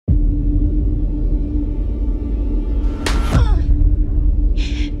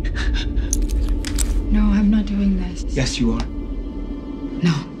Yes, you are.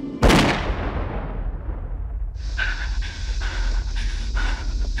 No.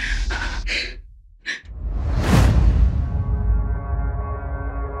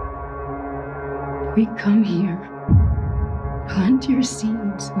 We come here, plant your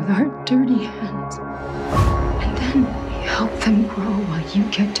seeds with our dirty hands, and then we help them grow while you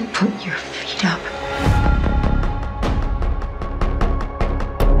get to put your feet up.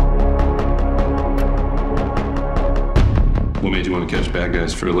 What made you want to catch bad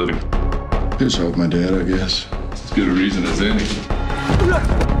guys for a living? Just help my dad, I guess. As good a reason as any.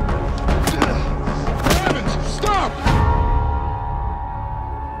 Evans, stop!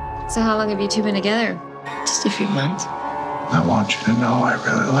 So how long have you two been together? Just a few months. I want you to know I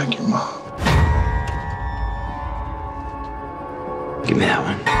really like your mom. Give me that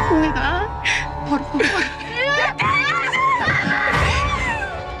one.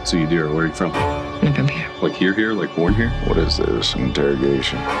 So you dear, where are you from? I'm from here. Like here? Like born here? What is this, an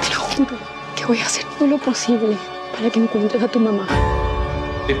interrogation? Te lo juro que voy a hacer todo lo posible para que encuentres a tu mamá.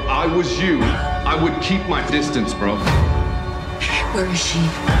 If I was you, I would keep my distance, bro. Where is she?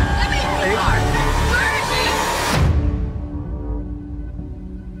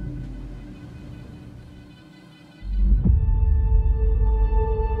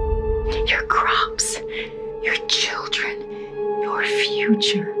 Your crops, your children, your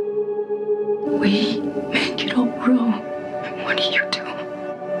future. We make it all grow. And what do? You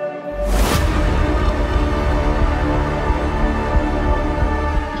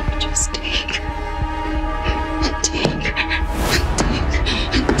just take.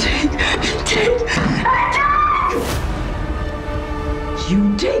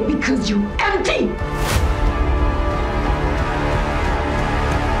 You take because you're empty.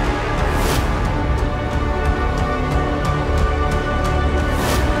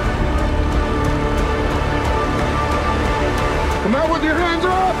 Come out with your hands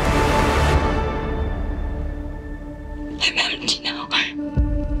up! I'm empty now.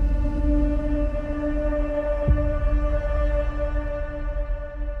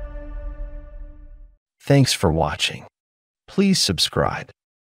 Thanks for watching. Please subscribe